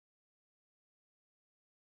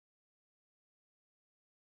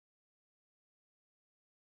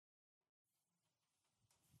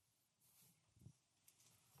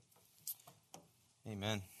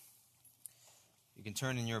Amen. You can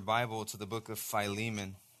turn in your Bible to the book of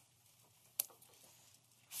Philemon.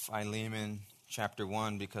 Philemon chapter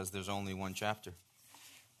 1, because there's only one chapter.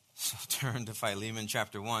 So turn to Philemon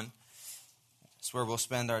chapter 1. That's where we'll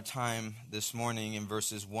spend our time this morning in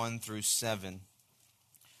verses 1 through 7.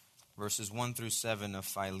 Verses 1 through 7 of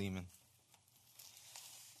Philemon.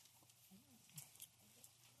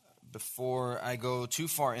 Before I go too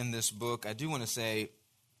far in this book, I do want to say,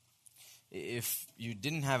 if you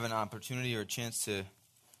didn't have an opportunity or a chance to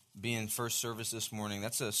be in first service this morning,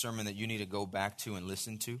 that's a sermon that you need to go back to and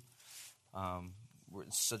listen to.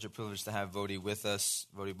 It's such a privilege to have Vodi with us,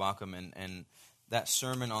 Vodi Bakum, and that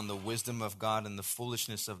sermon on the wisdom of God and the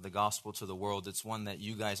foolishness of the gospel to the world, it's one that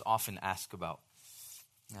you guys often ask about.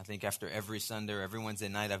 I think after every Sunday or every Wednesday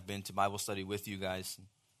night I've been to Bible study with you guys,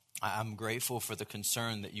 I'm grateful for the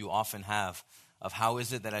concern that you often have of how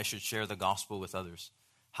is it that I should share the gospel with others?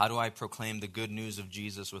 How do I proclaim the good news of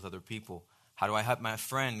Jesus with other people? How do I help my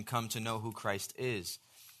friend come to know who Christ is?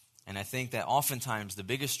 And I think that oftentimes the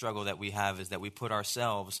biggest struggle that we have is that we put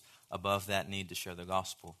ourselves above that need to share the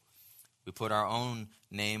gospel. We put our own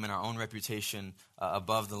name and our own reputation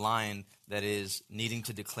above the line that is needing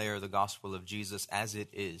to declare the gospel of Jesus as it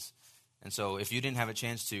is. And so if you didn't have a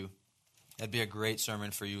chance to, that'd be a great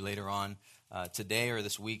sermon for you later on today or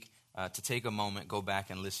this week to take a moment, go back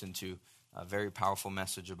and listen to a very powerful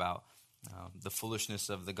message about the foolishness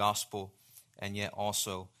of the gospel, and yet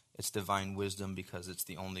also its divine wisdom, because it's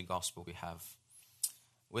the only gospel we have.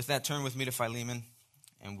 With that, turn with me to Philemon,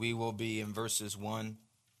 and we will be in verses 1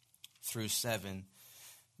 through 7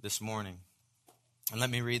 this morning. And let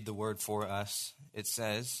me read the word for us. It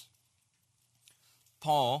says,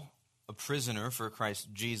 Paul, a prisoner for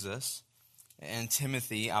Christ Jesus, and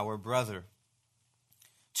Timothy, our brother,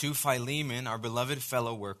 to Philemon, our beloved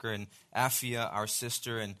fellow worker, and Apphia, our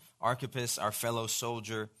sister, and Archippus, our fellow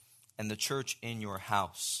soldier, and the church in your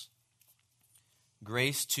house.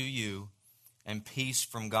 Grace to you and peace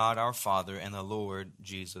from God our Father and the Lord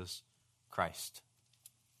Jesus Christ.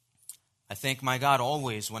 I thank my God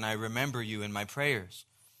always when I remember you in my prayers,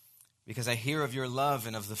 because I hear of your love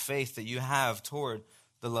and of the faith that you have toward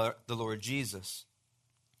the Lord Jesus,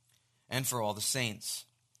 and for all the saints.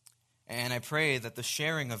 And I pray that the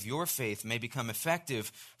sharing of your faith may become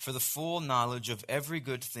effective for the full knowledge of every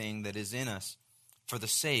good thing that is in us, for the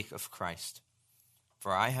sake of Christ.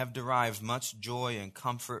 For I have derived much joy and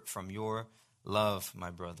comfort from your love, my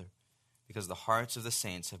brother, because the hearts of the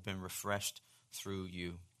saints have been refreshed through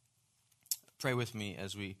you. Pray with me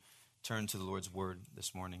as we turn to the Lord's word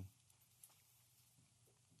this morning.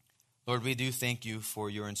 Lord, we do thank you for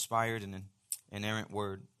your inspired and inerrant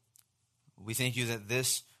word. We thank you that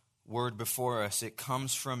this word before us, it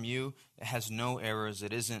comes from you. It has no errors.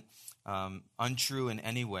 It isn't untrue in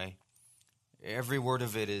any way. Every word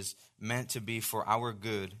of it is meant to be for our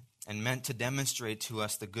good and meant to demonstrate to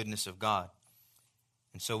us the goodness of God.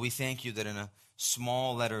 And so we thank you that in a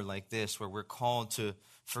small letter like this, where we're called to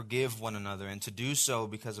forgive one another and to do so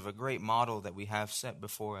because of a great model that we have set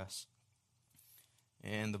before us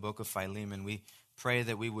in the book of Philemon, we pray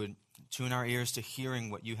that we would tune our ears to hearing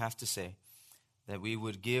what you have to say, that we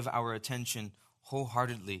would give our attention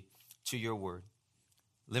wholeheartedly to your word.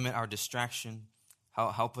 Limit our distraction.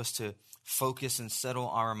 Help us to focus and settle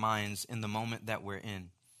our minds in the moment that we're in.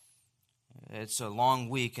 It's a long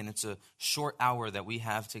week and it's a short hour that we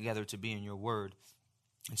have together to be in your word.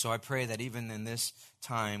 And so I pray that even in this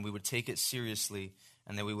time we would take it seriously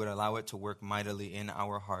and that we would allow it to work mightily in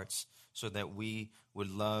our hearts so that we would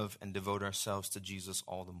love and devote ourselves to Jesus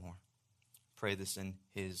all the more. Pray this in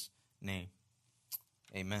his name.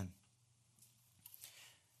 Amen.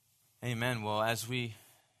 Amen. Well, as we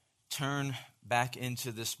turn back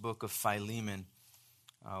into this book of Philemon,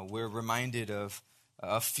 we're reminded of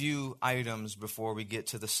a few items before we get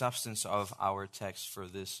to the substance of our text for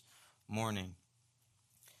this morning.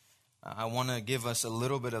 I want to give us a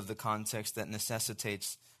little bit of the context that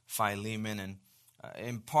necessitates Philemon, and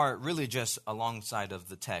in part really just alongside of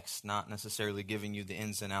the text, not necessarily giving you the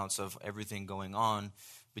ins and outs of everything going on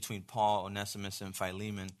between Paul, Onesimus, and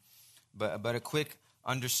Philemon, but a quick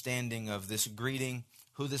understanding of this greeting,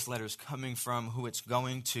 who this letter is coming from, who it's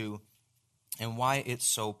going to, and why it's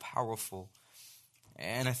so powerful.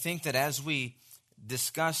 And I think that as we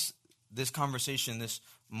discuss this conversation this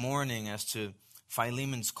morning as to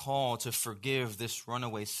Philemon's call to forgive this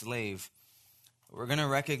runaway slave, we're going to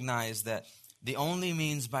recognize that the only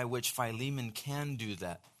means by which Philemon can do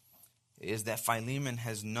that is that Philemon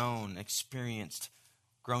has known, experienced,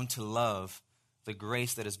 grown to love the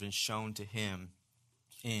grace that has been shown to him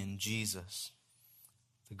in Jesus.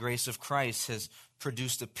 The grace of Christ has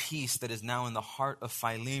produced a peace that is now in the heart of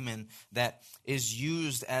Philemon that is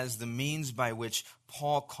used as the means by which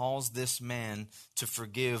Paul calls this man to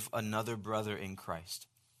forgive another brother in Christ.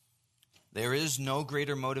 There is no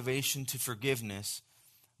greater motivation to forgiveness,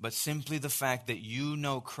 but simply the fact that you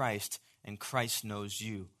know Christ and Christ knows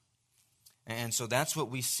you. And so that's what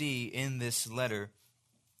we see in this letter.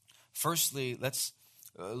 Firstly, let's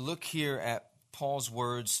look here at Paul's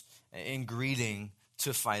words in greeting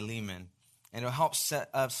to Philemon. And it'll help set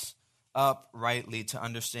us up rightly to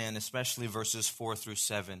understand, especially verses 4 through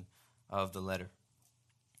 7 of the letter.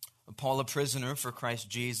 Paul, a prisoner for Christ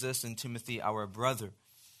Jesus, and Timothy, our brother,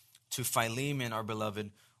 to Philemon, our beloved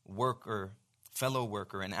fellow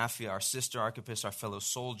worker, and Apphia, our sister, Archippus, our fellow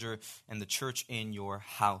soldier, and the church in your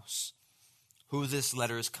house. Who this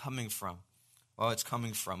letter is coming from? Well, it's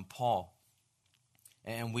coming from Paul.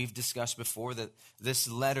 And we've discussed before that this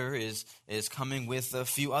letter is coming with a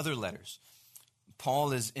few other letters.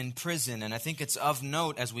 Paul is in prison, and I think it's of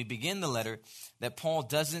note as we begin the letter that Paul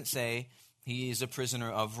doesn't say he is a prisoner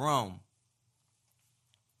of Rome.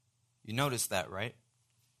 You notice that, right?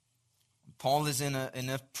 Paul is in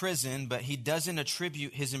a prison, but he doesn't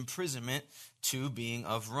attribute his imprisonment to being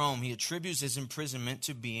of Rome. He attributes his imprisonment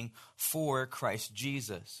to being for Christ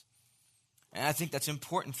Jesus. And I think that's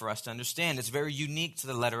important for us to understand. It's very unique to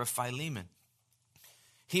the letter of Philemon.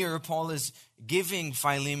 Here, Paul is giving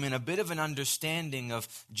Philemon a bit of an understanding of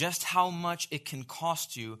just how much it can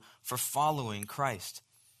cost you for following Christ.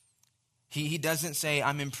 He doesn't say,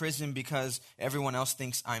 I'm in prison because everyone else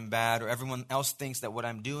thinks I'm bad or everyone else thinks that what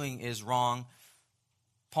I'm doing is wrong.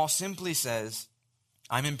 Paul simply says,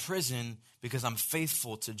 I'm in prison because I'm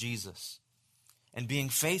faithful to Jesus. And being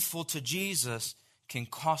faithful to Jesus can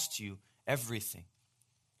cost you everything.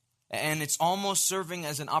 And it's almost serving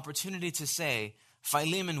as an opportunity to say,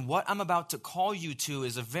 Philemon, what I'm about to call you to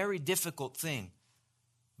is a very difficult thing,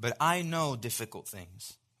 but I know difficult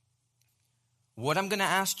things. What I'm going to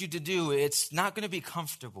ask you to do, it's not going to be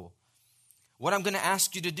comfortable. What I'm going to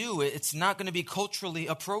ask you to do, it's not going to be culturally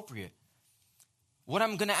appropriate. What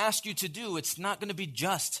I'm going to ask you to do, it's not going to be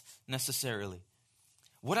just necessarily.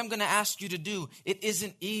 What I'm going to ask you to do, it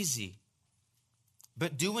isn't easy.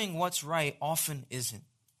 But doing what's right often isn't.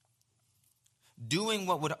 Doing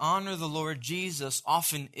what would honor the Lord Jesus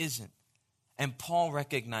often isn't. And Paul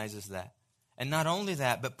recognizes that. And not only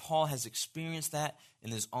that, but Paul has experienced that in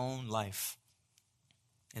his own life.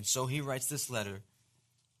 And so he writes this letter,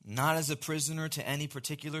 not as a prisoner to any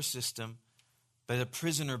particular system, but a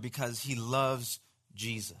prisoner because he loves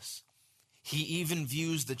Jesus. He even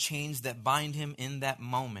views the chains that bind him in that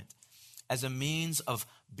moment as a means of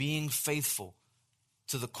being faithful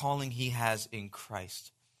to the calling he has in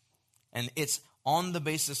Christ. And it's on the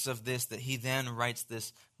basis of this that he then writes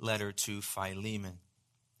this letter to Philemon.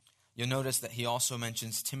 You'll notice that he also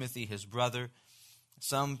mentions Timothy, his brother.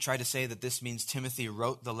 Some try to say that this means Timothy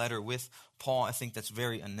wrote the letter with Paul. I think that's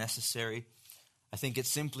very unnecessary. I think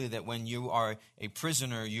it's simply that when you are a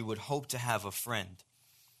prisoner, you would hope to have a friend.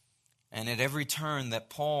 And at every turn that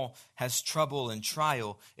Paul has trouble and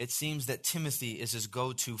trial, it seems that Timothy is his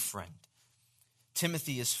go-to friend.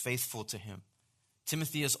 Timothy is faithful to him.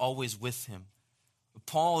 Timothy is always with him.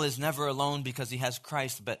 Paul is never alone because he has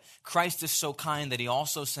Christ, but Christ is so kind that he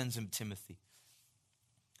also sends him Timothy.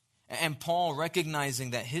 And Paul,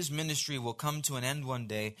 recognizing that his ministry will come to an end one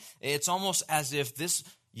day, it's almost as if this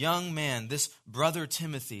young man, this brother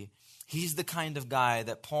Timothy, he's the kind of guy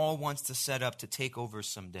that Paul wants to set up to take over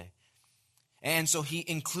someday. And so he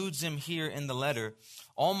includes him here in the letter,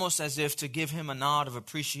 almost as if to give him a nod of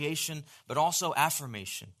appreciation, but also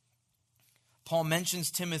affirmation. Paul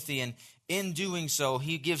mentions Timothy, and in doing so,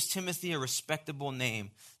 he gives Timothy a respectable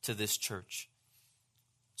name to this church.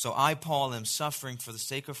 So I, Paul, am suffering for the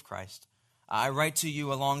sake of Christ. I write to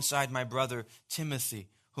you alongside my brother Timothy,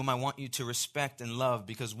 whom I want you to respect and love,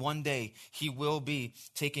 because one day he will be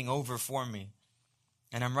taking over for me.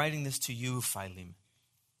 And I'm writing this to you, Philemon.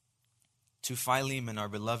 To Philemon, our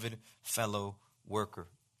beloved fellow worker.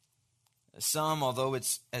 Some, although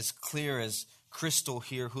it's as clear as crystal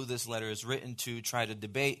here who this letter is written to, try to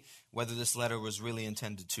debate whether this letter was really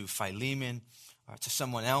intended to Philemon, or to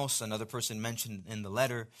someone else, another person mentioned in the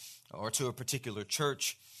letter, or to a particular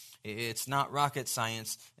church. It's not rocket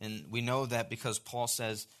science, and we know that because Paul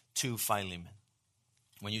says to Philemon.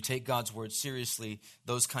 When you take God's word seriously,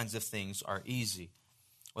 those kinds of things are easy.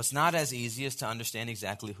 What's not as easy is to understand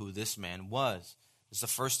exactly who this man was. It's the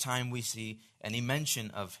first time we see any mention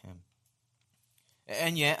of him.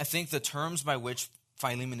 And yet, I think the terms by which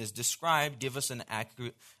Philemon is described give us an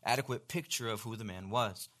adequate picture of who the man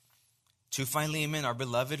was. To Philemon, our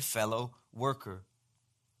beloved fellow worker.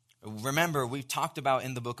 Remember, we've talked about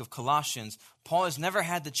in the book of Colossians, Paul has never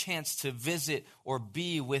had the chance to visit or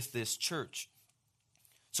be with this church.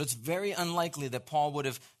 So it's very unlikely that Paul would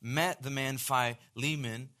have met the man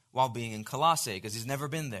Philemon while being in Colossae, because he's never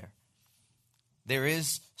been there. There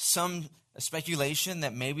is some speculation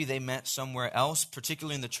that maybe they met somewhere else,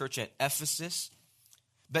 particularly in the church at Ephesus.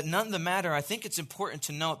 But none of the matter, I think it's important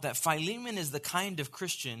to note that Philemon is the kind of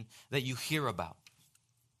Christian that you hear about.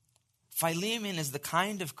 Philemon is the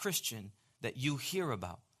kind of Christian that you hear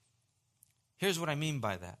about. Here's what I mean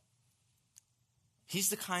by that. He's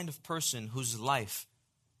the kind of person whose life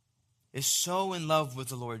is so in love with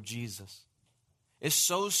the Lord Jesus, is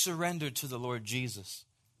so surrendered to the Lord Jesus,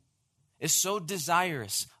 is so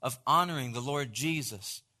desirous of honoring the Lord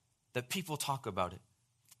Jesus that people talk about it.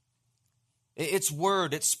 Its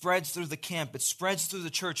word, it spreads through the camp, it spreads through the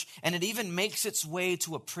church, and it even makes its way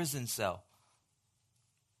to a prison cell.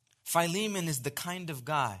 Philemon is the kind of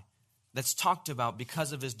guy that's talked about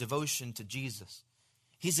because of his devotion to Jesus.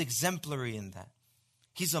 He's exemplary in that.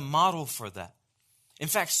 He's a model for that. In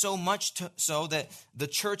fact, so much so that the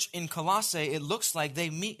church in Colossae, it looks like they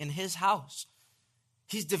meet in his house.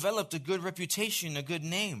 He's developed a good reputation, a good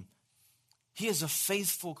name. He is a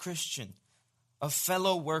faithful Christian, a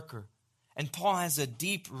fellow worker. And Paul has a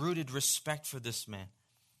deep-rooted respect for this man.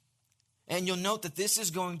 And you'll note that this is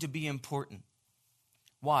going to be important.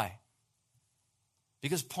 Why?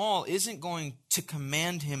 Because Paul isn't going to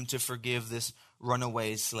command him to forgive this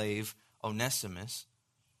runaway slave, Onesimus.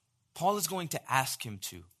 Paul is going to ask him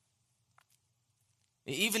to.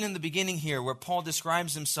 Even in the beginning here, where Paul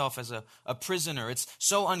describes himself as a prisoner, it's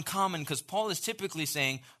so uncommon because Paul is typically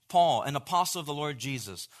saying, Paul, an apostle of the Lord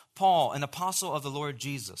Jesus. Paul, an apostle of the Lord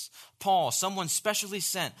Jesus. Paul, someone specially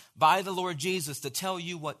sent by the Lord Jesus to tell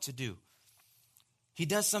you what to do. He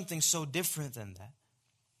does something so different than that.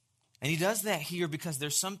 And he does that here because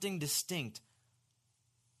there's something distinct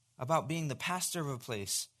about being the pastor of a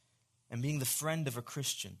place and being the friend of a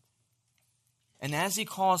Christian. And as he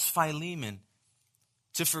calls Philemon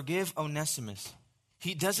to forgive Onesimus,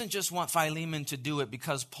 he doesn't just want Philemon to do it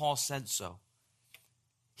because Paul said so.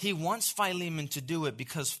 He wants Philemon to do it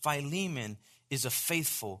because Philemon is a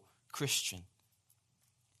faithful Christian.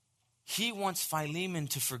 He wants Philemon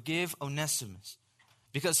to forgive Onesimus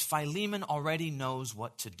because Philemon already knows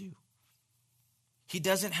what to do. He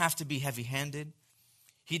doesn't have to be heavy-handed.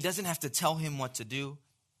 He doesn't have to tell him what to do.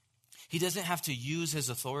 He doesn't have to use his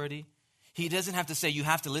authority. He doesn't have to say, you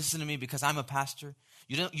have to listen to me because I'm a pastor.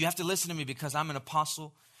 You have to listen to me because I'm an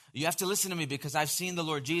apostle. You have to listen to me because I've seen the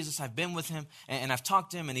Lord Jesus. I've been with him and I've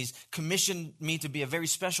talked to him and he's commissioned me to be a very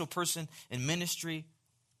special person in ministry.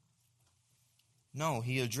 No,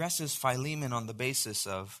 he addresses Philemon on the basis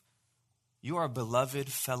of, you are a beloved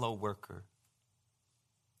fellow worker.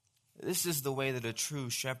 This is the way that a true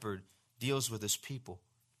shepherd deals with his people.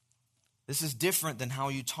 This is different than how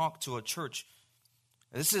you talk to a church.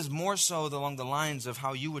 This is more so along the lines of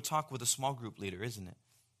how you would talk with a small group leader, isn't it?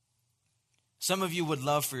 Some of you would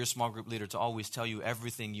love for your small group leader to always tell you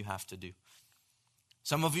everything you have to do.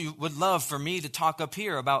 Some of you would love for me to talk up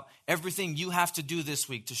here about everything you have to do this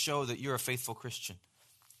week to show that you're a faithful Christian.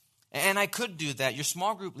 And I could do that. Your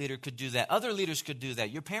small group leader could do that. Other leaders could do that.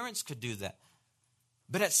 Your parents could do that.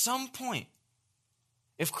 But at some point,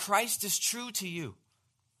 if Christ is true to you,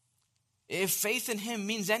 if faith in him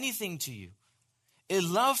means anything to you, if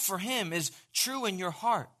love for him is true in your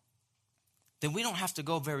heart, then we don't have to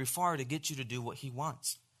go very far to get you to do what he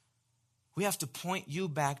wants. We have to point you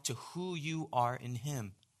back to who you are in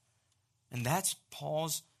him. And that's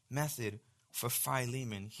Paul's method for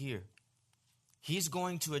Philemon here. He's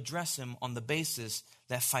going to address him on the basis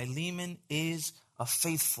that Philemon is a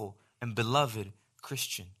faithful and beloved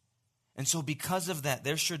Christian. And so because of that,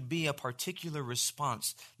 there should be a particular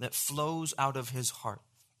response that flows out of his heart.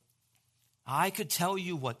 I could tell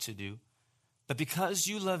you what to do, but because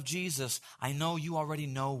you love Jesus, I know you already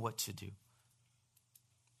know what to do.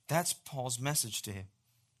 That's Paul's message to him.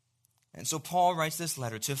 And so Paul writes this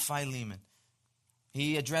letter to Philemon.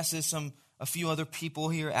 He addresses a few other people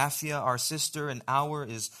here. Apphia, our sister, and our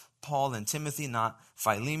is Paul and Timothy, not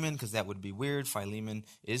Philemon, because that would be weird. Philemon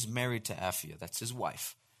is married to Apphia. That's his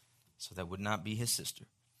wife. So that would not be his sister.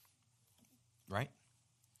 Right?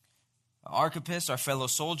 Archippus, our fellow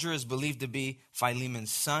soldier, is believed to be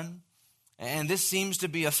Philemon's son. And this seems to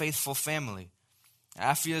be a faithful family.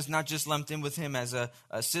 Apphia is not just lumped in with him as a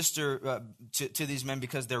sister to these men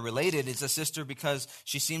because they're related. It's a sister because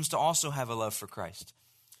she seems to also have a love for Christ.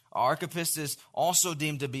 Archippus is also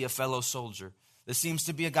deemed to be a fellow soldier. This seems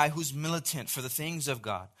to be a guy who's militant for the things of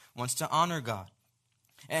God, wants to honor God.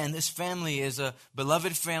 And this family is a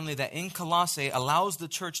beloved family that in Colossae allows the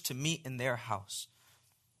church to meet in their house.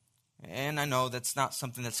 And I know that's not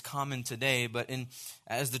something that's common today, but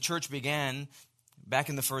as the church began back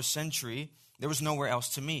in the first century, there was nowhere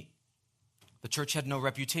else to meet. The church had no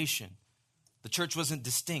reputation. The church wasn't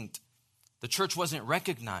distinct. The church wasn't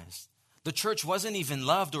recognized. The church wasn't even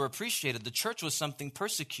loved or appreciated. The church was something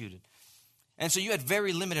persecuted. And so you had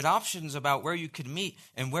very limited options about where you could meet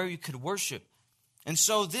and where you could worship. And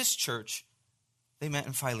so this church, they met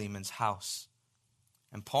in Philemon's house.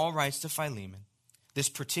 And Paul writes to Philemon, this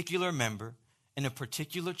particular member in a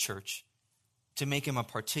particular church, to make him a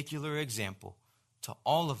particular example to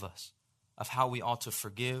all of us of how we ought to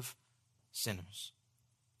forgive sinners,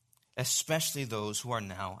 especially those who are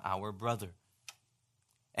now our brother.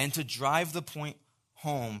 And to drive the point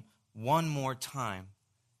home one more time,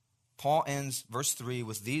 Paul ends verse 3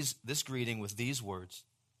 with this greeting with these words,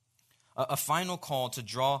 a final call to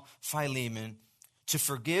draw Philemon to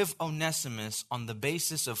forgive Onesimus on the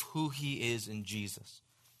basis of who he is in Jesus.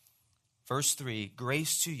 Verse 3,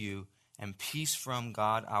 grace to you and peace from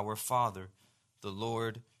God our Father, the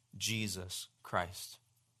Lord Jesus Christ.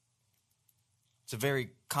 It's a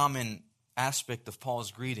very common aspect of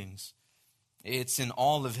Paul's greetings. It's in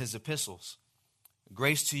all of his epistles.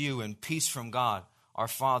 Grace to you and peace from God, our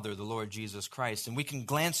Father, the Lord Jesus Christ. And we can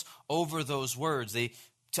glance over those words. They,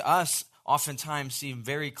 to us, oftentimes seem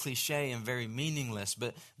very cliche and very meaningless,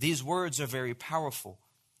 but these words are very powerful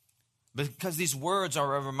because these words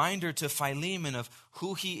are a reminder to Philemon of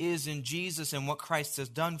who he is in Jesus and what Christ has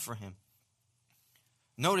done for him.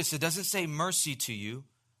 Notice it doesn't say mercy to you,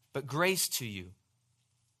 but grace to you.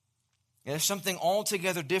 There's something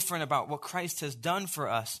altogether different about what Christ has done for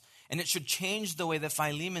us, and it should change the way that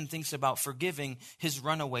Philemon thinks about forgiving his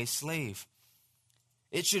runaway slave.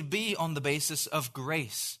 It should be on the basis of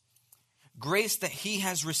grace. Grace that he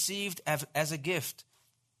has received as a gift.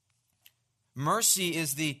 Mercy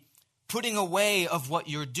is the putting away of what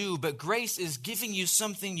you're due, but grace is giving you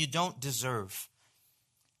something you don't deserve.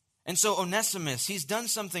 And so Onesimus, he's done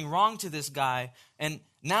something wrong to this guy, and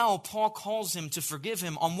now Paul calls him to forgive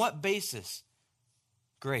him. On what basis?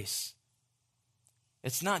 Grace.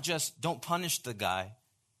 It's not just don't punish the guy.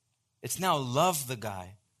 It's now love the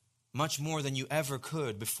guy much more than you ever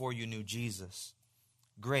could before you knew Jesus.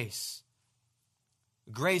 Grace.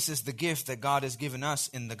 Grace is the gift that God has given us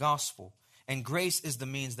in the gospel. And grace is the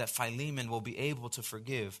means that Philemon will be able to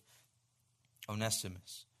forgive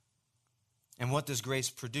Onesimus. And what does grace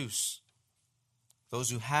produce?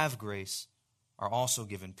 Those who have grace are also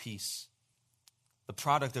given peace. The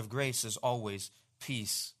product of grace is always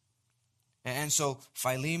peace. And so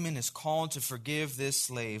Philemon is called to forgive this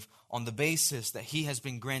slave on the basis that he has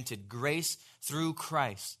been granted grace through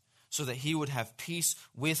Christ so that he would have peace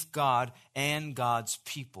with God and God's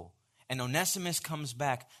people. And Onesimus comes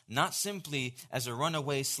back not simply as a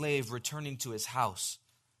runaway slave returning to his house,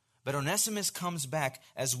 but Onesimus comes back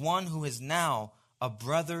as one who is now a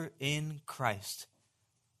brother in Christ.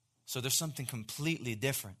 So there's something completely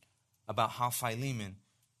different about how Philemon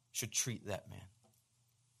should treat that man.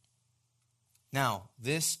 Now,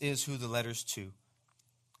 this is who the letter's to.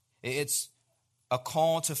 It's a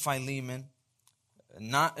call to Philemon,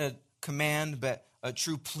 not a command, but a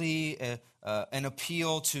true plea, an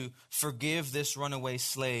appeal to forgive this runaway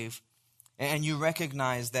slave. And you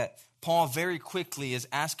recognize that Paul very quickly is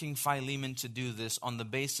asking Philemon to do this on the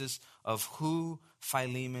basis of who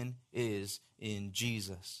Philemon is in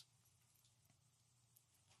Jesus.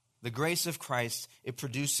 The grace of Christ, it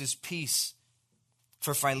produces peace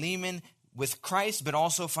for Philemon with Christ, but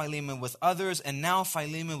also Philemon with others, and now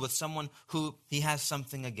Philemon with someone who he has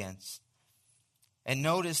something against. And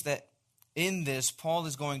notice that in this, Paul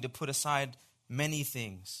is going to put aside many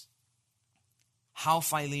things. How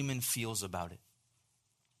Philemon feels about it.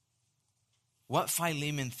 What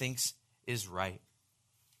Philemon thinks is right.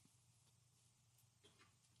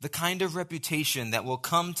 The kind of reputation that will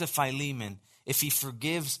come to Philemon if he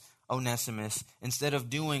forgives Onesimus instead of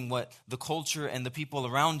doing what the culture and the people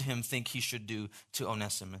around him think he should do to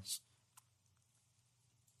Onesimus.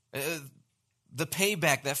 The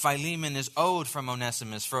payback that Philemon is owed from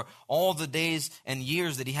Onesimus for all the days and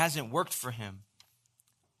years that he hasn't worked for him.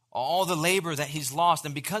 All the labor that he's lost,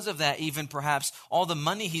 and because of that, even perhaps all the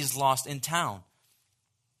money he's lost in town.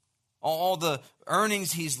 All the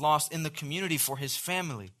earnings he's lost in the community for his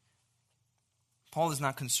family. Paul is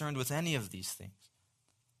not concerned with any of these things.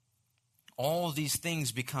 All these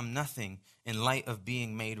things become nothing in light of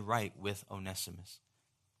being made right with Onesimus.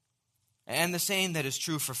 And the same that is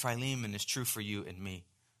true for Philemon is true for you and me.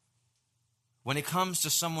 When it comes to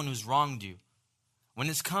someone who's wronged you, when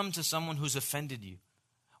it's come to someone who's offended you,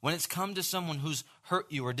 when it's come to someone who's hurt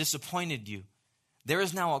you or disappointed you, there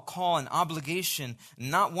is now a call, an obligation,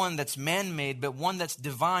 not one that's man-made, but one that's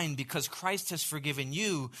divine because Christ has forgiven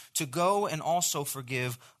you to go and also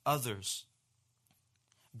forgive others.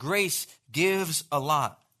 Grace gives a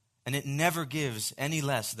lot, and it never gives any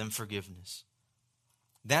less than forgiveness.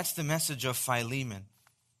 That's the message of Philemon.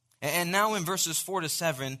 And now in verses 4 to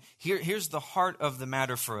 7, here's the heart of the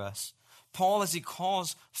matter for us. Paul, as he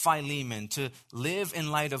calls Philemon to live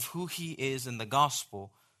in light of who he is in the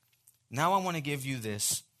gospel, now I want to give you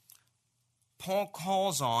this. Paul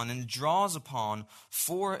calls on and draws upon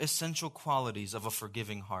 4 essential qualities of a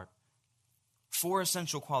forgiving heart. 4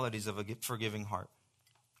 essential qualities of a forgiving heart.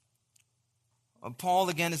 Paul,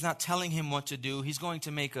 again, is not telling him what to do. He's going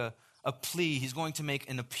to make a plea. He's going to make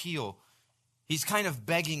an appeal. He's kind of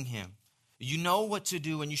begging him. You know what to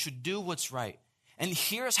do and you should do what's right. And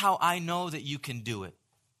here's how I know that you can do it.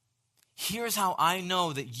 Here's how I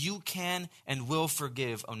know that you can and will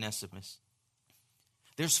forgive Onesimus.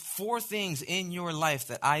 There's 4 things in your life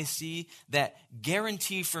that I see that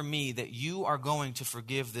guarantee for me that you are going to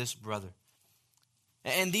forgive this brother.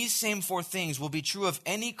 And these same 4 things will be true of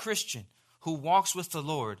any Christian who walks with the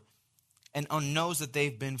Lord and knows that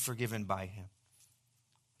they've been forgiven by him.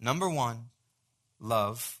 Number 1,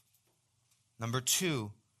 love. Number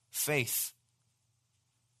 2, faith.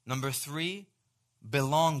 Number 3,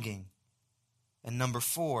 belonging. And number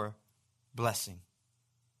 4, blessing.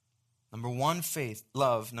 Number 1, faith,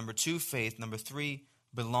 love. Number 2, faith. Number 3,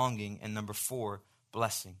 belonging. And number 4,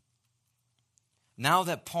 blessing. Now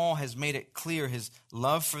that Paul has made it clear his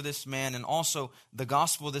love for this man and also the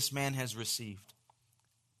gospel this man has received,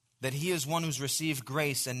 that he is one who's received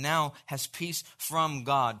grace and now has peace from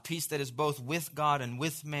God, peace that is both with God and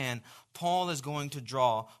with man, Paul is going to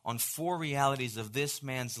draw on 4 realities of this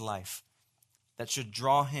man's life that should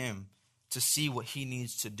draw him to see what he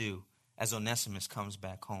needs to do as Onesimus comes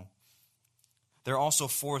back home. There are also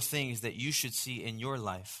 4 things that you should see in your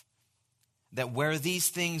life, that where these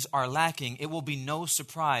things are lacking, it will be no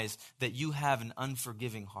surprise that you have an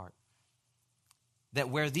unforgiving heart. That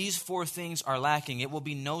where these 4 things are lacking, it will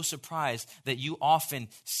be no surprise that you often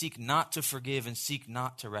seek not to forgive and seek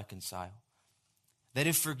not to reconcile. That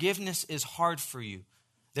if forgiveness is hard for you,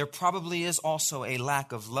 there probably is also a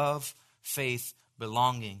lack of love, faith,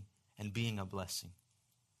 belonging, and being a blessing.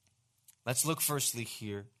 Let's look firstly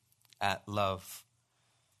here at love.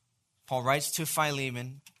 Paul writes to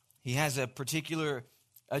Philemon. He has a particular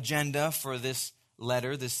agenda for this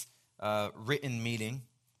letter, this written meeting.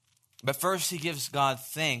 But first he gives God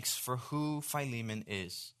thanks for who Philemon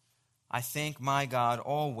is. I thank my God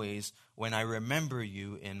always when I remember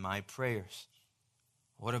you in my prayers.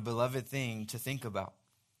 What a beloved thing to think about.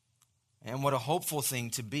 And what a hopeful thing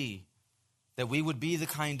to be. That we would be the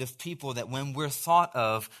kind of people that when we're thought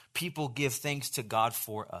of, people give thanks to God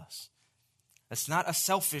for us. That's not a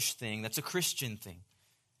selfish thing. That's a Christian thing.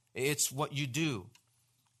 It's what you do.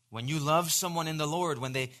 When you love someone in the Lord,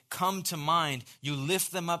 when they come to mind, you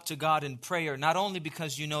lift them up to God in prayer, not only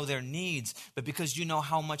because you know their needs, but because you know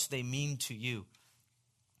how much they mean to you.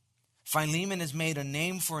 Philemon has made a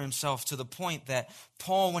name for himself to the point that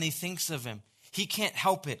Paul, when he thinks of him, he can't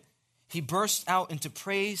help it. He bursts out into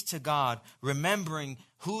praise to God, remembering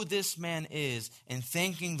who this man is and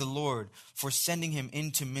thanking the Lord for sending him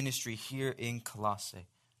into ministry here in Colossae.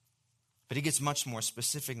 But he gets much more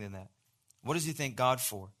specific than that. What does he thank God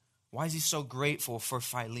for? Why is he so grateful for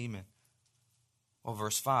Philemon? Well,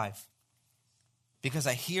 verse 5. Because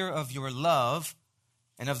I hear of your love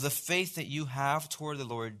and of the faith that you have toward the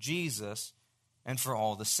Lord Jesus and for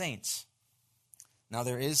all the saints. Now,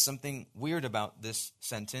 there is something weird about this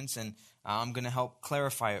sentence, and I'm going to help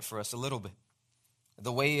clarify it for us a little bit.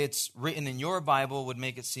 The way it's written in your Bible would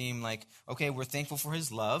make it seem like, okay, we're thankful for his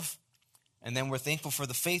love, and then we're thankful for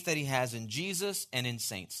the faith that he has in Jesus and in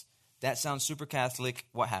saints. That sounds super Catholic.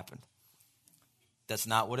 What happened? That's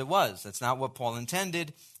not what it was. That's not what Paul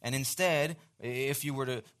intended. And instead, if you were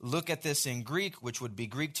to look at this in Greek, which would be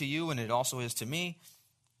Greek to you and it also is to me,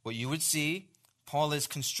 what you would see, Paul has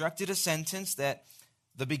constructed a sentence that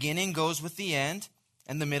the beginning goes with the end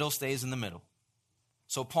and the middle stays in the middle.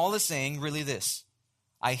 So Paul is saying really this: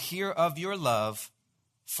 I hear of your love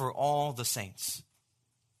for all the saints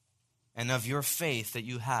and of your faith that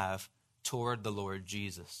you have toward the Lord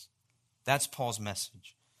Jesus. That's Paul's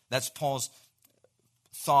message. That's Paul's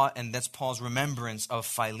thought, and that's Paul's remembrance of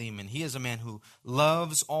Philemon. He is a man who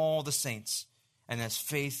loves all the saints and has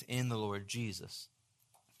faith in the Lord Jesus.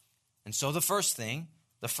 And so the first thing,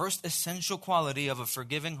 the first essential quality of a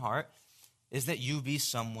forgiving heart is that you be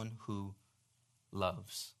someone who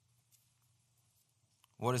loves.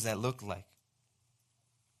 What does that look like?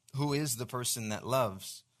 Who is the person that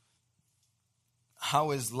loves?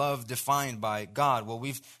 How is love defined by God? Well,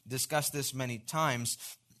 we've discussed this many times.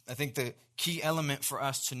 I think the key element for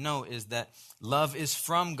us to know is that love is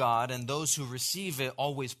from God, and those who receive it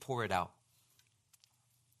always pour it out.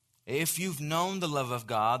 If you've known the love of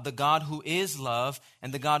God, the God who is love,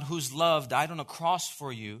 and the God whose love died on a cross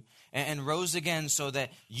for you and rose again so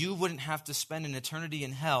that you wouldn't have to spend an eternity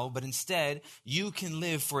in hell, but instead you can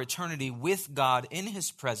live for eternity with God in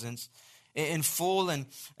his presence in full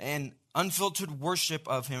and unfiltered worship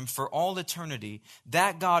of him for all eternity,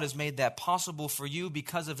 that God has made that possible for you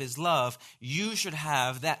because of his love. You should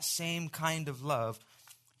have that same kind of love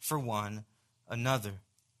for one another.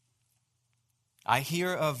 I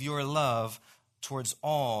hear of your love towards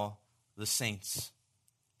all the saints.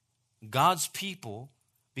 God's people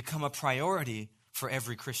become a priority for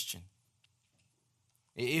every Christian.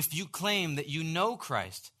 If you claim that you know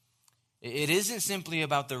Christ, it isn't simply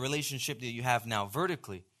about the relationship that you have now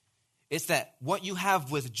vertically. It's that what you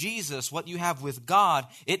have with Jesus, what you have with God,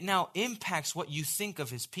 it now impacts what you think of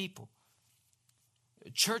his people.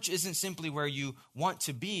 Church isn't simply where you want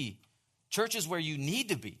to be. Church is where you need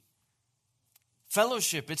to be.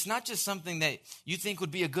 Fellowship, it's not just something that you think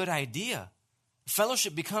would be a good idea.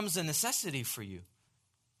 Fellowship becomes a necessity for you.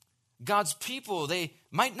 God's people, they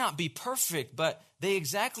might not be perfect, but they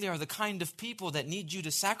exactly are the kind of people that need you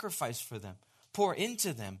to sacrifice for them, pour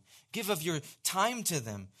into them, give of your time to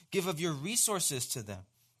them, give of your resources to them.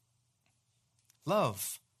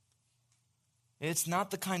 Love. It's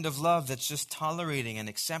not the kind of love that's just tolerating and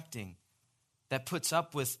accepting, that puts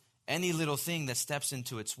up with any little thing that steps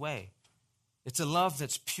into its way. It's a love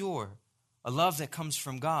that's pure, a love that comes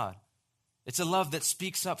from God. It's a love that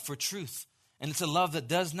speaks up for truth. And it's a love that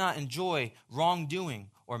does not enjoy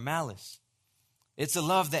wrongdoing or malice. It's a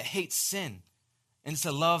love that hates sin. And it's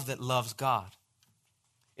a love that loves God.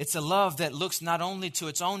 It's a love that looks not only to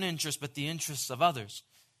its own interests, but the interests of others.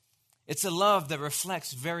 It's a love that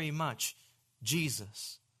reflects very much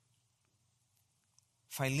Jesus.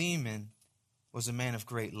 Philemon was a man of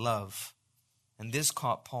great love. And this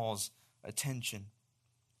caught Paul's attention.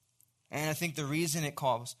 And I think the reason it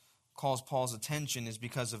calls Paul's attention is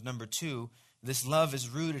because of number 2, this love is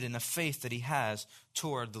rooted in a faith that he has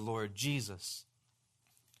toward the Lord Jesus.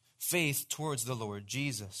 Faith towards the Lord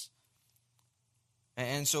Jesus.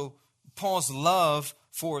 And so Paul's love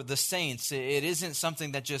for the saints, it isn't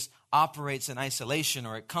something that just operates in isolation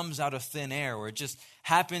or it comes out of thin air or it just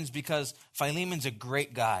happens because Philemon's a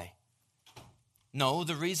great guy. No,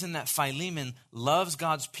 the reason that Philemon loves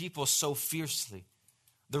God's people so fiercely,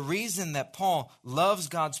 the reason that Paul loves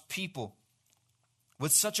God's people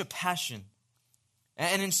with such a passion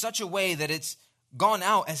and in such a way that it's gone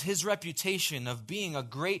out as his reputation of being a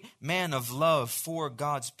great man of love for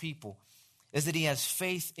God's people, is that he has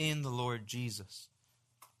faith in the Lord Jesus.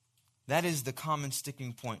 That is the common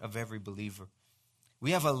sticking point of every believer.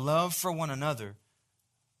 We have a love for one another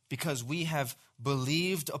because we have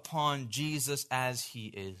believed upon Jesus as he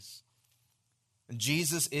is.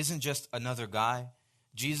 Jesus isn't just another guy.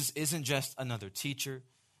 Jesus isn't just another teacher.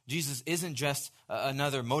 Jesus isn't just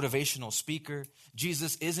another motivational speaker.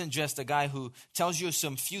 Jesus isn't just a guy who tells you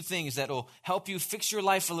some few things that will help you fix your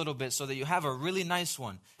life a little bit so that you have a really nice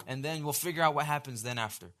one, and then we'll figure out what happens then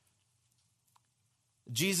after.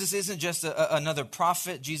 Jesus isn't just another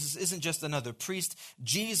prophet. Jesus isn't just another priest.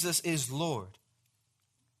 Jesus is Lord.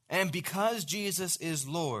 And because Jesus is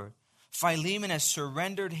Lord, Philemon has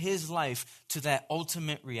surrendered his life to that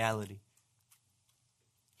ultimate reality.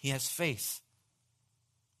 He has faith.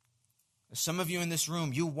 Some of you in this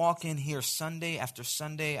room, you walk in here Sunday after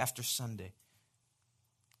Sunday after Sunday.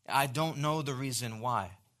 I don't know the reason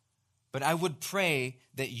why, but I would pray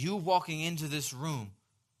that you walking into this room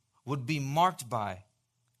would be marked by,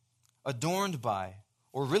 adorned by,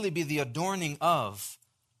 or really be the adorning of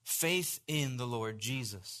faith in the Lord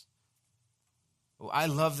Jesus. I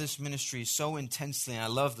love this ministry so intensely, and I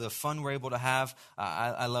love the fun we're able to have.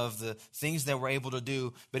 I love the things that we're able to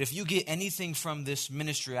do. But if you get anything from this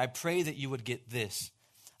ministry, I pray that you would get this.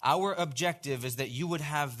 Our objective is that you would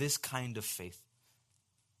have this kind of faith.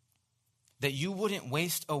 That you wouldn't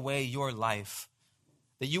waste away your life.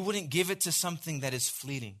 That you wouldn't give it to something that is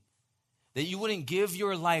fleeting. That you wouldn't give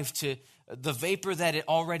your life to the vapor that it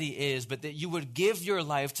already is, but that you would give your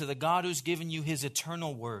life to the God who's given you his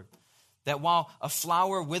eternal word. That while a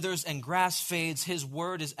flower withers and grass fades, his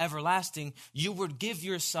word is everlasting. You would give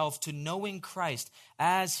yourself to knowing Christ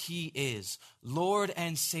as he is, Lord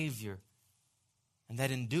and Savior. And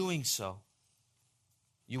that in doing so,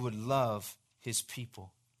 you would love his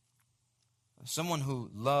people. Someone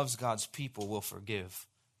who loves God's people will forgive.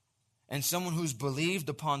 And someone who's believed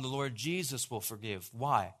upon the Lord Jesus will forgive.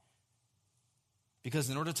 Why? Because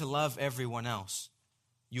in order to love everyone else,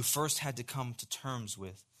 you first had to come to terms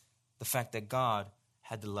with the fact that God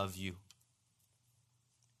had to love you.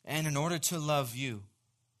 And in order to love you,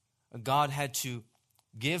 God had to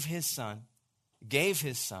gave his son,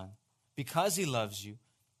 because he loves you,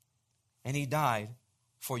 and he died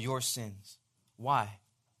for your sins. Why?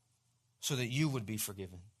 So that you would be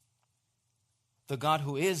forgiven. The God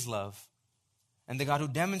who is love and the God who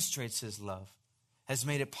demonstrates his love has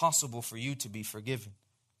made it possible for you to be forgiven.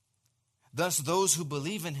 Thus, those who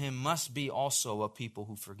believe in him must be also a people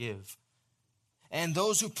who forgive. And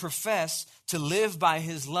those who profess to live by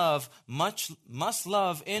his love must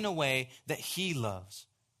love in a way that he loves,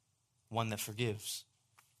 one that forgives.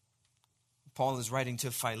 Paul is writing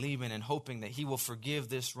to Philemon and hoping that he will forgive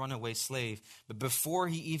this runaway slave. But before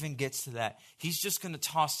he even gets to that, he's just going to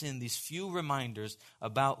toss in these few reminders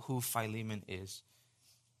about who Philemon is.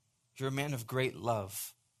 You're a man of great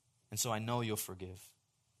love, and so I know you'll forgive.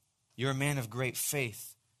 You're a man of great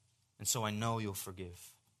faith, and so I know you'll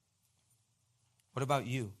forgive. What about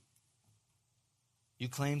you? You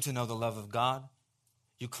claim to know the love of God.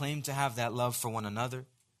 You claim to have that love for one another.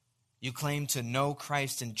 You claim to know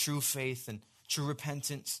Christ in true faith and true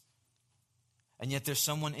repentance. And yet there's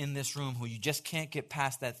someone in this room who you just can't get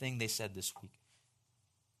past that thing they said this week.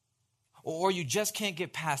 Or you just can't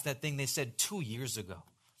get past that thing they said 2 years ago.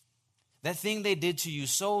 That thing they did to you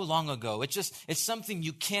so long ago. It's something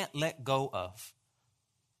you can't let go of.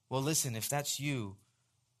 Well, listen, if that's you,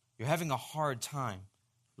 you're having a hard time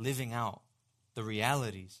living out the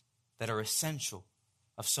realities that are essential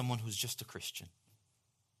of someone who's just a Christian.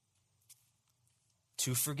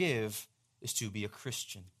 To forgive is to be a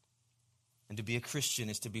Christian. And to be a Christian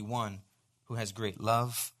is to be one who has great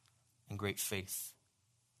love and great faith.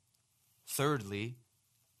 Thirdly,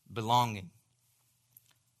 belonging.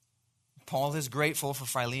 Paul is grateful for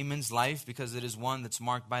Philemon's life because it is one that's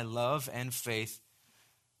marked by love and faith.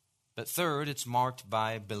 But third, it's marked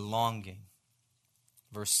by belonging.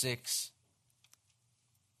 Verse 6.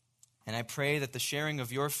 And I pray that the sharing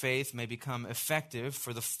of your faith may become effective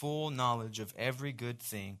for the full knowledge of every good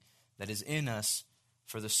thing that is in us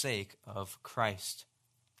for the sake of Christ.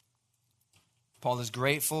 Paul is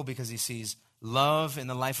grateful because he sees love in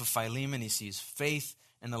the life of Philemon. He sees faith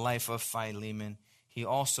in the life of Philemon. He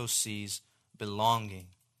also sees belonging.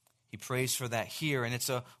 He prays for that here. And it's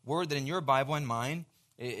a word that in your Bible and mine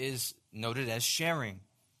is noted as sharing.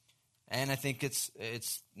 And I think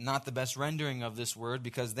it's not the best rendering of this word,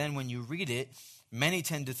 because then when you read it, many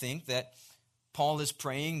tend to think that Paul is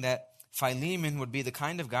praying that Philemon would be the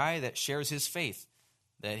kind of guy that shares his faith,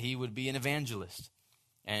 that he would be an evangelist,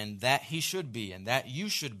 and that he should be, and that you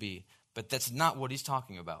should be. But that's not what he's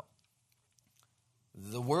talking about.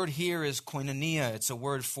 The word here is koinonia. It's a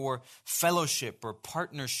word for fellowship or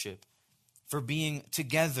partnership, for being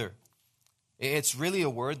together. It's really a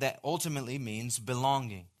word that ultimately means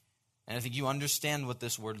belonging. And I think you understand what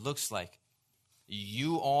this word looks like.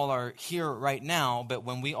 You all are here right now, but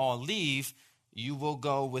when we all leave, you will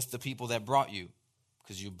go with the people that brought you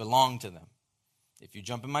because you belong to them. If you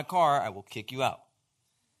jump in my car, I will kick you out.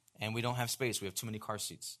 And we don't have space. We have too many car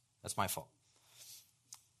seats. That's my fault.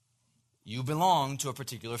 You belong to a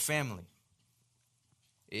particular family.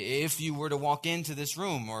 If you were to walk into this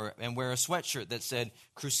room and wear a sweatshirt that said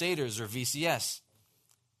Crusaders or VCS,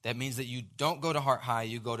 that means that you don't go to Hart High,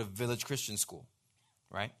 you go to Village Christian School,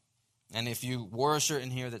 right? And if you wore a shirt in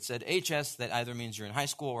here that said HS, that either means you're in high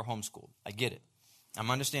school or homeschooled. I get it. I'm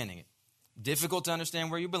understanding it. Difficult to understand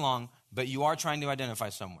where you belong, but you are trying to identify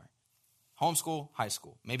somewhere. Homeschool, high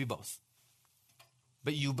school, maybe both.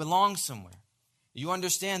 But you belong somewhere. You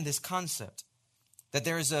understand this concept, that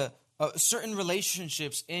there is a certain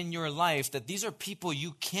relationships in your life that these are people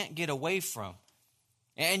you can't get away from,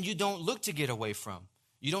 and you don't look to get away from.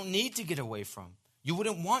 You don't need to get away from. You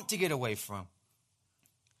wouldn't want to get away from.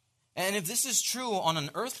 And if this is true on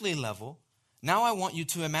an earthly level, now I want you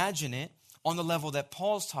to imagine it on the level that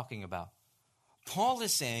Paul's talking about. Paul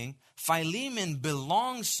is saying Philemon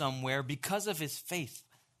belongs somewhere because of his faith.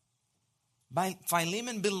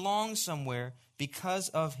 Philemon belongs somewhere because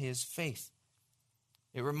of his faith.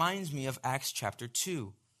 It reminds me of Acts chapter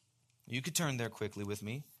 2. You could turn there quickly with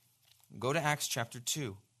me. Go to Acts chapter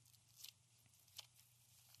 2.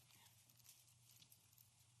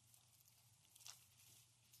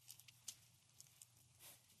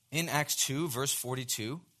 In Acts 2, verse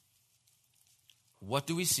 42, what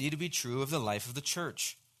do we see to be true of the life of the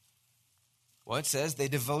church? Well, it says they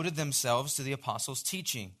devoted themselves to the apostles'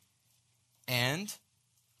 teaching and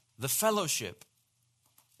the fellowship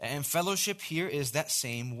And fellowship here is that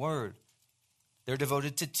same word. They're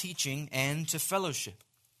devoted to teaching and to fellowship.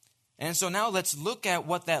 And so now let's look at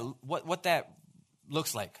what that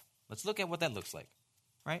looks like. Let's look at what that looks like,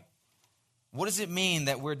 right? What does it mean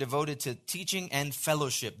that we're devoted to teaching and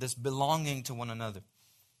fellowship, this belonging to one another?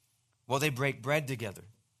 Well, they break bread together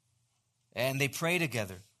and they pray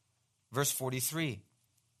together. Verse 43,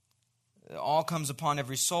 all comes upon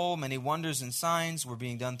every soul. Many wonders and signs were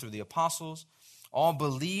being done through the apostles. All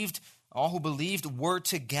who believed were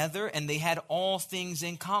together, and they had all things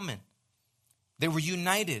in common. They were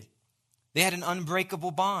united. They had an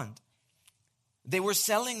unbreakable bond. They were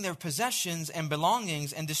selling their possessions and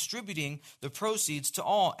belongings and distributing the proceeds to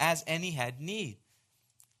all as any had need.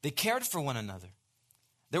 They cared for one another.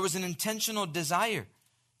 There was an intentional desire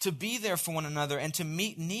to be there for one another and to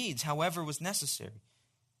meet needs however was necessary.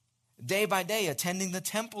 Day by day, attending the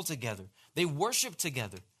temple together. They worshiped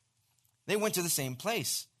together. They went to the same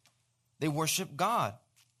place. They worshiped God.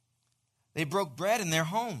 They broke bread in their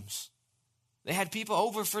homes. They had people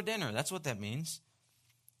over for dinner. That's what that means.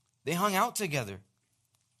 They hung out together.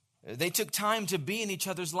 They took time to be in each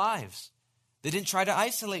other's lives. They didn't try to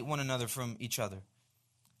isolate one another from each other.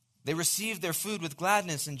 They received their food with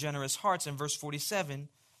gladness and generous hearts. In verse 47,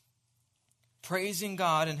 praising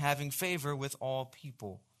God and having favor with all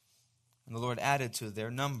people. And the Lord added to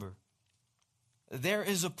their number. There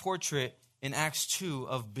is a portrait in Acts 2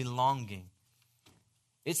 of belonging.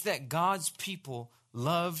 It's that God's people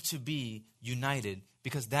love to be united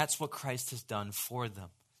because that's what Christ has done for them.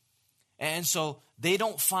 And so they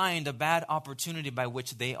don't find a bad opportunity by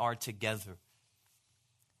which they are together.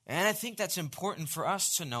 And I think that's important for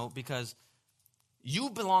us to know because you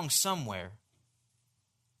belong somewhere.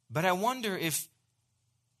 But I wonder if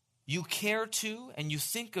you care to and you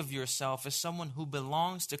think of yourself as someone who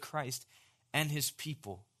belongs to Christ and his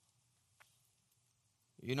people.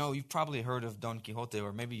 You know, you've probably heard of Don Quixote,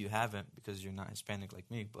 or maybe you haven't because you're not Hispanic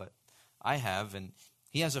like me, but I have. And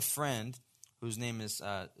he has a friend whose name is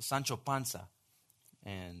Sancho Panza.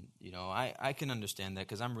 And, you know, I can understand that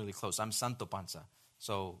because I'm really close. I'm Santo Panza.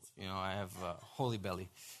 So, you know, I have a holy belly.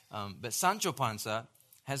 But Sancho Panza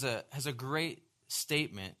has a great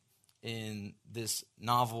statement in this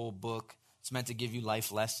novel book. It's meant to give you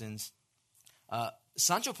life lessons.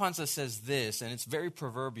 Sancho Panza says this, and it's very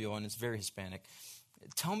proverbial and it's very Hispanic.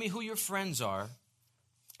 Tell me who your friends are,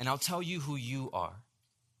 and I'll tell you who you are.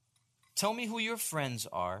 Tell me who your friends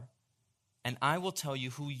are, and I will tell you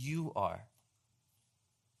who you are.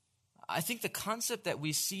 I think the concept that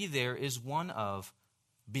we see there is one of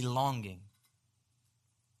belonging.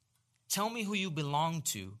 Tell me who you belong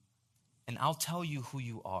to, and I'll tell you who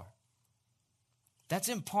you are. That's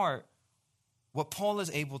in part what Paul is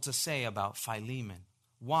able to say about Philemon.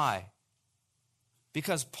 Why?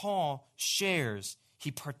 Because Paul shares, he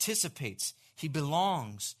participates, he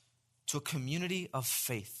belongs to a community of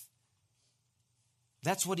faith.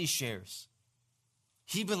 That's what he shares.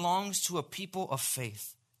 He belongs to a people of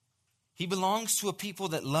faith. He belongs to a people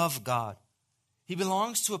that love God. He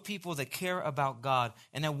belongs to a people that care about God.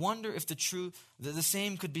 And I wonder if the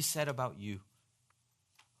same could be said about you.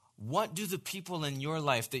 What do the people in your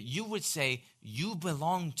life that you would say you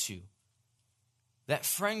belong to, that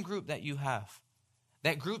friend group that you have,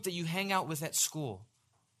 that group that you hang out with at school,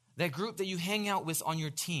 that group that you hang out with on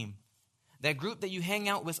your team, that group that you hang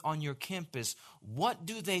out with on your campus, what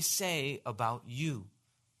do they say about you?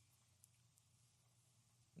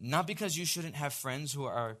 Not because you shouldn't have friends who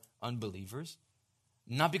are unbelievers,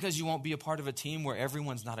 not because you won't be a part of a team where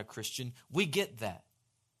everyone's not a Christian. We get that.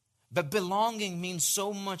 But belonging means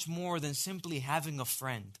so much more than simply having a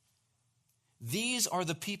friend. These are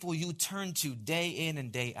the people you turn to day in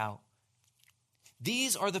and day out.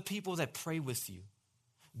 These are the people that pray with you.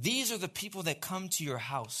 These are the people that come to your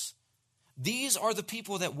house. These are the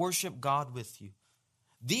people that worship God with you.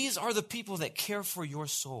 These are the people that care for your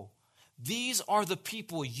soul. These are the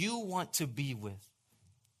people you want to be with.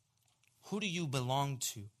 Who do you belong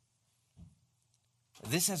to?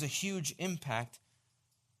 This has a huge impact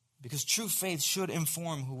because true faith should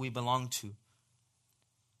inform who we belong to.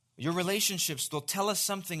 Your relationships will tell us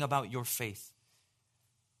something about your faith.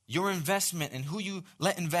 Your investment and who you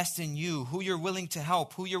let invest in you, who you're willing to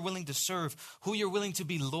help, who you're willing to serve, who you're willing to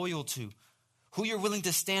be loyal to, who you're willing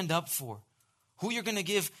to stand up for, who you're going to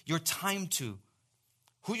give your time to,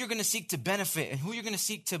 who you're going to seek to benefit, and who you're going to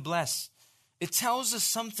seek to bless. It tells us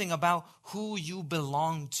something about who you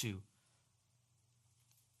belong to.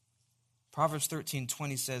 Proverbs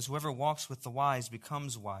 13:20 says, whoever walks with the wise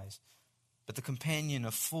becomes wise, but the companion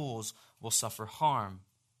of fools will suffer harm.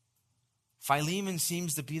 Philemon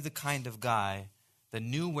seems to be the kind of guy that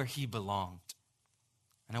knew where he belonged.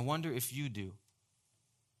 And I wonder if you do.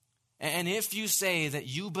 And if you say that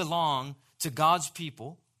you belong to God's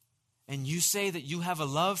people, and you say that you have a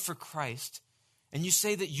love for Christ, and you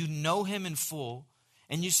say that you know him in full,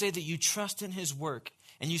 and you say that you trust in his work,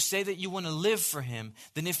 and you say that you want to live for him,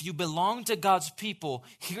 then if you belong to God's people,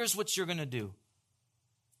 here's what you're going to do.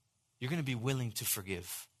 You're going to be willing to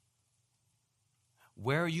forgive.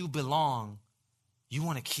 Where you belong, you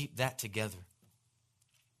want to keep that together.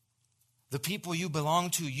 The people you belong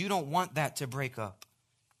to, you don't want that to break up.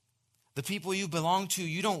 The people you belong to,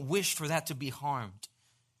 you don't wish for that to be harmed.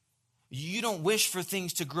 You don't wish for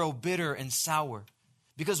things to grow bitter and sour.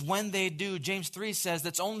 Because when they do, James 3 says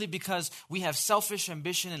that's only because we have selfish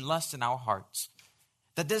ambition and lust in our hearts.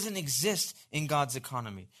 That doesn't exist in God's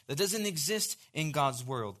economy. That doesn't exist in God's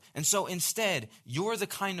world. And so instead, you're the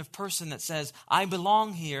kind of person that says, I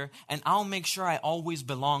belong here and I'll make sure I always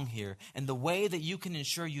belong here. And the way that you can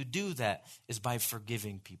ensure you do that is by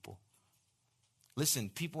forgiving people. Listen,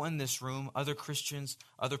 people in this room, other Christians,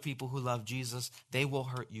 other people who love Jesus, they will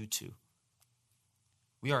hurt you too.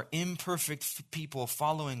 We are imperfect people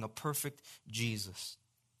following a perfect Jesus.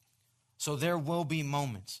 So there will be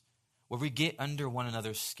moments where we get under one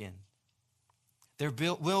another's skin. There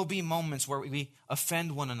will be moments where we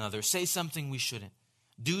offend one another, say something we shouldn't,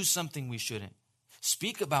 do something we shouldn't,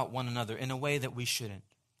 speak about one another in a way that we shouldn't.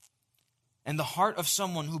 And the heart of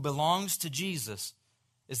someone who belongs to Jesus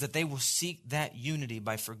is that they will seek that unity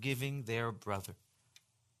by forgiving their brother.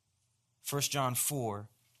 1 John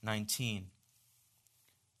 4:19.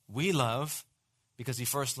 We love because he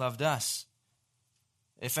first loved us.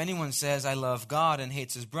 If anyone says, I love God and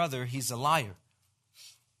hates his brother, he's a liar.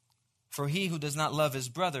 For he who does not love his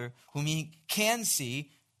brother, whom he can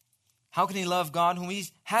see, how can he love God whom he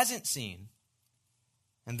hasn't seen?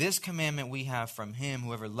 And this commandment we have from him,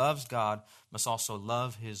 whoever loves God must also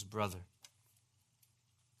love his brother.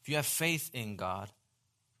 If you have faith in God,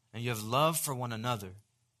 and you have love for one another,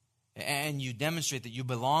 and you demonstrate that you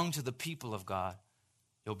belong to the people of God,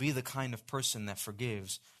 you'll be the kind of person that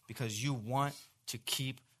forgives because you want to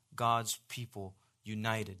keep God's people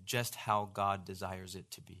united just how God desires it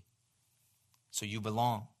to be. So you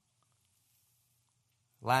belong.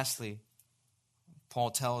 Lastly, Paul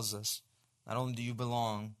tells us, not only do you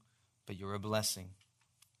belong, but you're a blessing.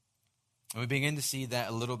 And we begin to see that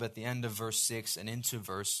a little bit at the end of verse 6 and into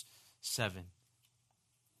verse 7.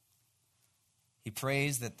 He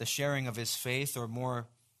prays that the sharing of his faith, or more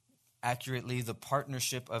accurately, the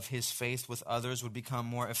partnership of his faith with others, would become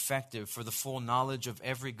more effective for the full knowledge of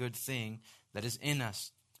every good thing that is in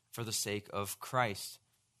us for the sake of Christ.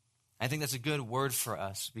 I think that's a good word for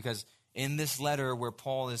us, because in this letter where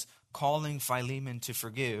Paul is calling Philemon to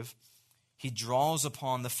forgive, he draws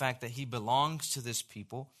upon the fact that he belongs to this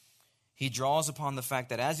people. He draws upon the fact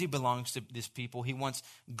that as he belongs to this people, he wants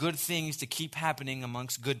good things to keep happening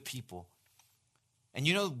amongst good people. And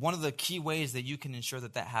you know, one of the key ways that you can ensure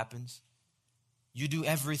that that happens, you do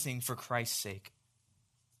everything for Christ's sake.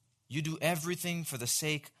 You do everything for the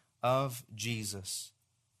sake of Jesus.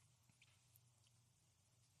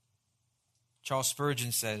 Charles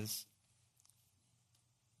Spurgeon says,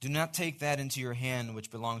 do not take that into your hand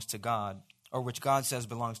which belongs to God, or which God says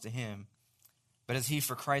belongs to him. But as he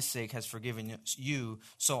for Christ's sake has forgiven you,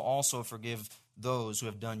 so also forgive those who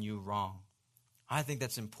have done you wrong. I think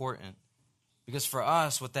that's important. Because for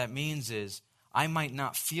us, what that means is, I might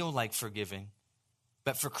not feel like forgiving,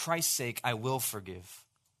 but for Christ's sake, I will forgive.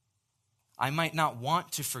 I might not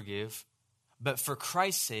want to forgive, but for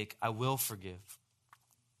Christ's sake, I will forgive.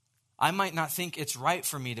 I might not think it's right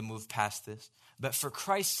for me to move past this, but for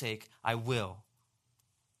Christ's sake, I will.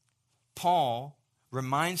 Paul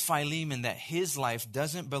reminds Philemon that his life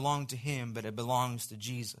doesn't belong to him, but it belongs to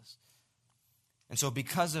Jesus. And so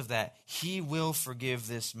because of that, he will forgive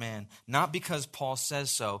this man. Not because Paul says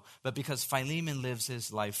so, but because Philemon lives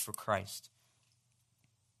his life for Christ.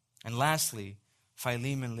 And lastly,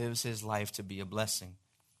 Philemon lives his life to be a blessing.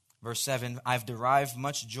 Verse 7, I've derived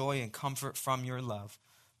much joy and comfort from your love,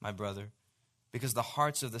 my brother, because the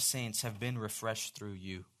hearts of the saints have been refreshed through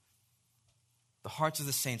you. The hearts of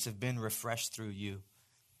the saints have been refreshed through you.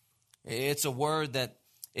 It's a word that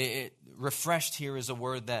refreshed here is a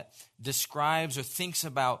word that describes or thinks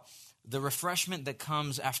about the refreshment that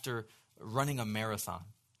comes after running a marathon.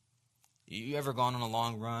 You ever gone on a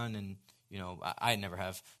long run and, I never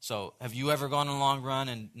have. So have you ever gone on a long run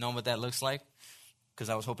and known what that looks like? Because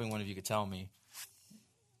I was hoping one of you could tell me.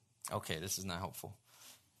 Okay, this is not helpful.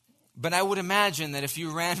 But I would imagine that if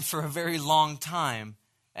you ran for a very long time,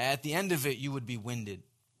 at the end of it, you would be winded.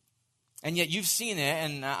 And yet you've seen it,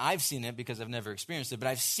 and I've seen it because I've never experienced it, but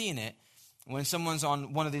I've seen it. When someone's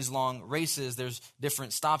on one of these long races, there's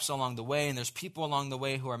different stops along the way, and there's people along the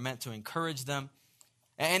way who are meant to encourage them.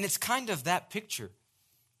 And it's kind of that picture.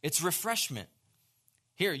 It's refreshment.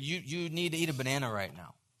 Here, you need to eat a banana right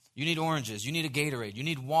now. You need oranges. You need a Gatorade. You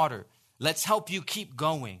need water. Let's help you keep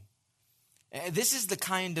going. This is the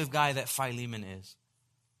kind of guy that Philemon is.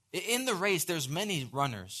 In the race, there's many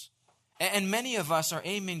runners, and many of us are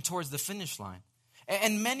aiming towards the finish line.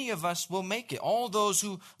 And many of us will make it. All those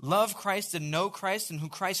who love Christ and know Christ and who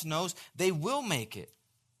Christ knows, they will make it.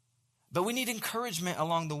 But we need encouragement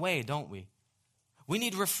along the way, don't we? We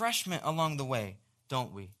need refreshment along the way,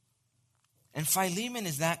 don't we? And Philemon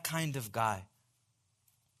is that kind of guy.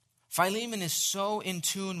 Philemon is so in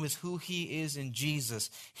tune with who he is in Jesus.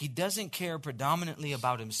 He doesn't care predominantly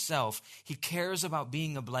about himself. He cares about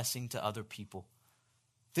being a blessing to other people.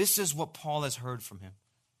 This is what Paul has heard from him.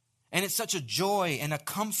 And it's such a joy and a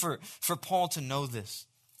comfort for Paul to know this.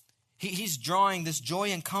 He's drawing this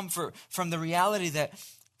joy and comfort from the reality that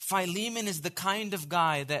Philemon is the kind of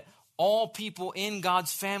guy that all people in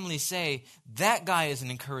God's family say, that guy is an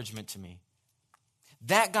encouragement to me.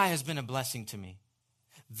 That guy has been a blessing to me.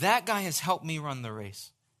 That guy has helped me run the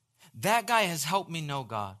race. That guy has helped me know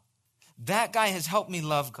God. That guy has helped me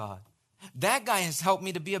love God. That guy has helped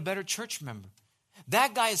me to be a better church member.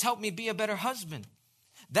 That guy has helped me be a better husband.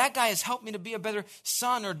 That guy has helped me to be a better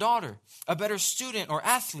son or daughter, a better student or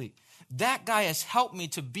athlete. That guy has helped me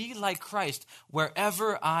to be like Christ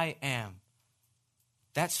wherever I am.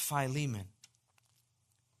 That's Philemon.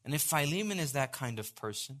 And if Philemon is that kind of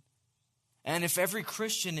person, and if every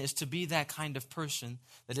Christian is to be that kind of person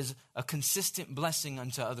that is a consistent blessing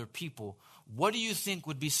unto other people, what do you think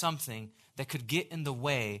would be something that could get in the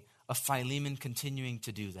way of Philemon continuing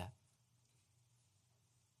to do that?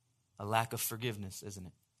 A lack of forgiveness, isn't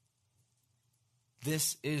it?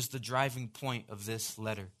 This is the driving point of this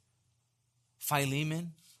letter.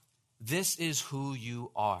 Philemon, this is who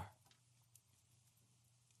you are.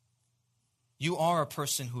 You are a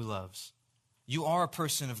person who loves. You are a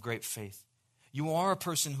person of great faith. You are a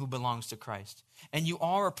person who belongs to Christ. And you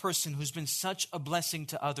are a person who's been such a blessing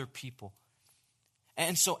to other people.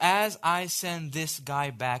 And so as I send this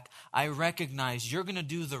guy back, I recognize you're going to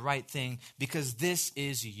do the right thing because this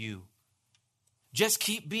is you. Just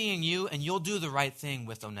keep being you and you'll do the right thing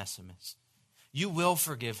with Onesimus. You will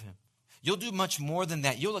forgive him. You'll do much more than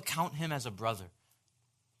that. You'll account him as a brother.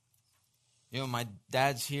 You know, my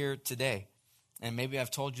dad's here today. And maybe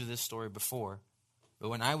I've told you this story before. But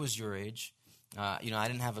when I was your age, I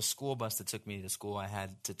didn't have a school bus that took me to school. I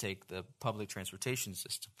had to take the public transportation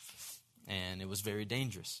system. And it was very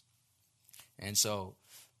dangerous. And so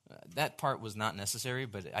that part was not necessary,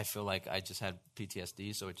 but I feel like I just had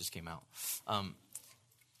PTSD, so it just came out.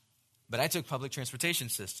 But I took public transportation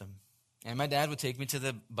system. And my dad would take me to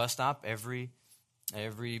the bus stop every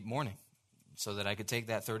morning so that I could take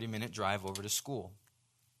that 30-minute drive over to school.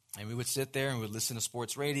 And we would sit there and we would listen to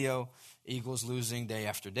sports radio, Eagles losing day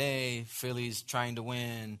after day, Phillies trying to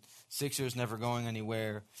win, Sixers never going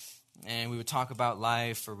anywhere. And we would talk about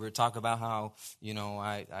life, or we would talk about how,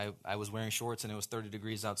 I was wearing shorts and it was 30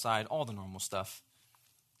 degrees outside, all the normal stuff.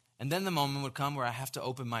 And then the moment would come where I have to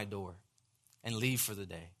open my door and leave for the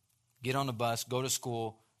day, get on the bus, go to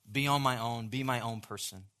school, be on my own, be my own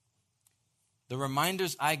person. The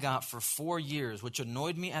reminders I got for 4 years, which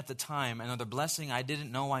annoyed me at the time and are the blessing I didn't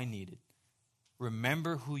know I needed.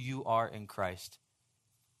 Remember who you are in Christ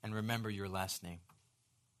and remember your last name.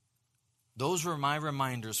 Those were my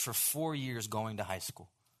reminders for 4 years going to high school.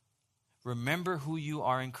 Remember who you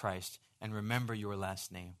are in Christ and remember your last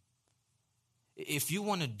name. If you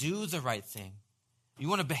want to do the right thing, you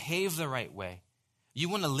want to behave the right way, you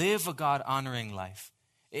want to live a God-honoring life,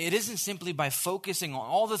 it isn't simply by focusing on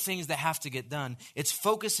all the things that have to get done. It's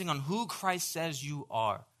focusing on who Christ says you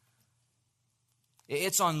are.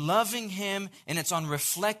 It's on loving him, and it's on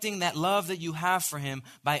reflecting that love that you have for him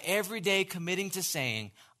by every day committing to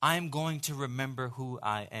saying, I'm going to remember who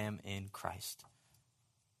I am in Christ.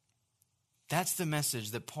 That's the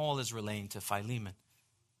message that Paul is relaying to Philemon.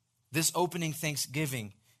 This opening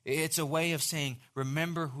Thanksgiving, it's a way of saying,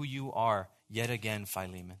 remember who you are yet again,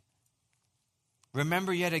 Philemon.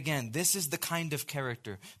 Remember yet again, this is the kind of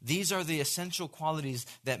character. These are the essential qualities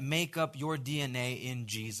that make up your DNA in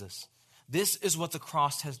Jesus. This is what the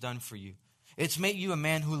cross has done for you. It's made you a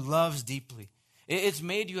man who loves deeply. It's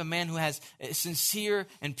made you a man who has a sincere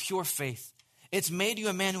and pure faith. It's made you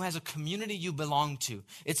a man who has a community you belong to.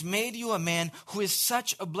 It's made you a man who is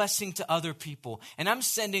such a blessing to other people. And I'm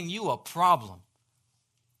sending you a problem.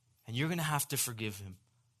 And you're going to have to forgive him.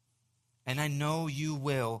 And I know you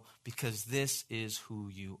will, because this is who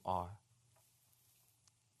you are.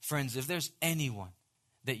 Friends, if there's anyone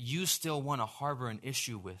that you still want to harbor an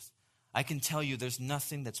issue with, I can tell you there's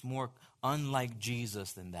nothing that's more unlike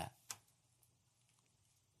Jesus than that.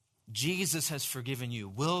 Jesus has forgiven you.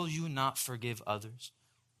 Will you not forgive others?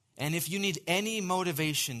 And if you need any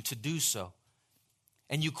motivation to do so,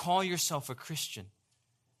 and you call yourself a Christian,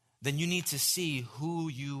 then you need to see who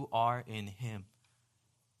you are in Him.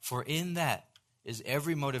 For in that is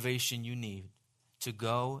every motivation you need to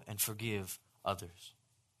go and forgive others.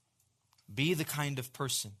 Be the kind of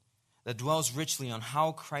person that dwells richly on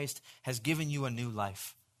how Christ has given you a new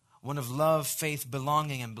life, one of love, faith,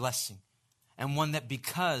 belonging, and blessing, and one that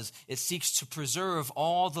because it seeks to preserve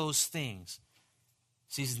all those things,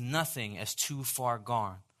 sees nothing as too far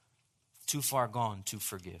gone to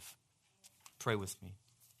forgive. Pray with me.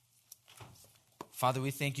 Father,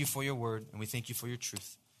 we thank you for your word, and we thank you for your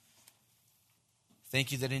truth.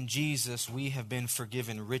 Thank you that in Jesus we have been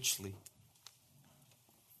forgiven richly.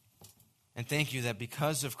 And thank you that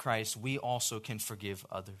because of Christ, we also can forgive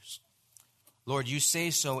others. Lord, you say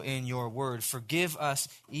so in your word. Forgive us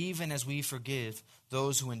even as we forgive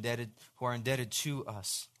those who are indebted to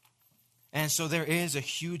us. And so there is a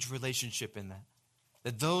huge relationship in that.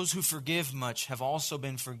 That those who forgive much have also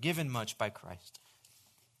been forgiven much by Christ.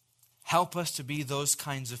 Help us to be those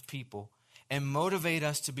kinds of people and motivate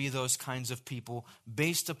us to be those kinds of people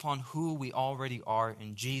based upon who we already are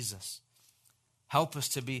in Jesus. Help us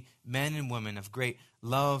to be men and women of great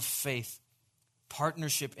love, faith,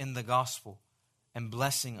 partnership in the gospel, and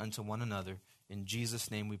blessing unto one another. In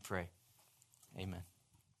Jesus' name we pray. Amen.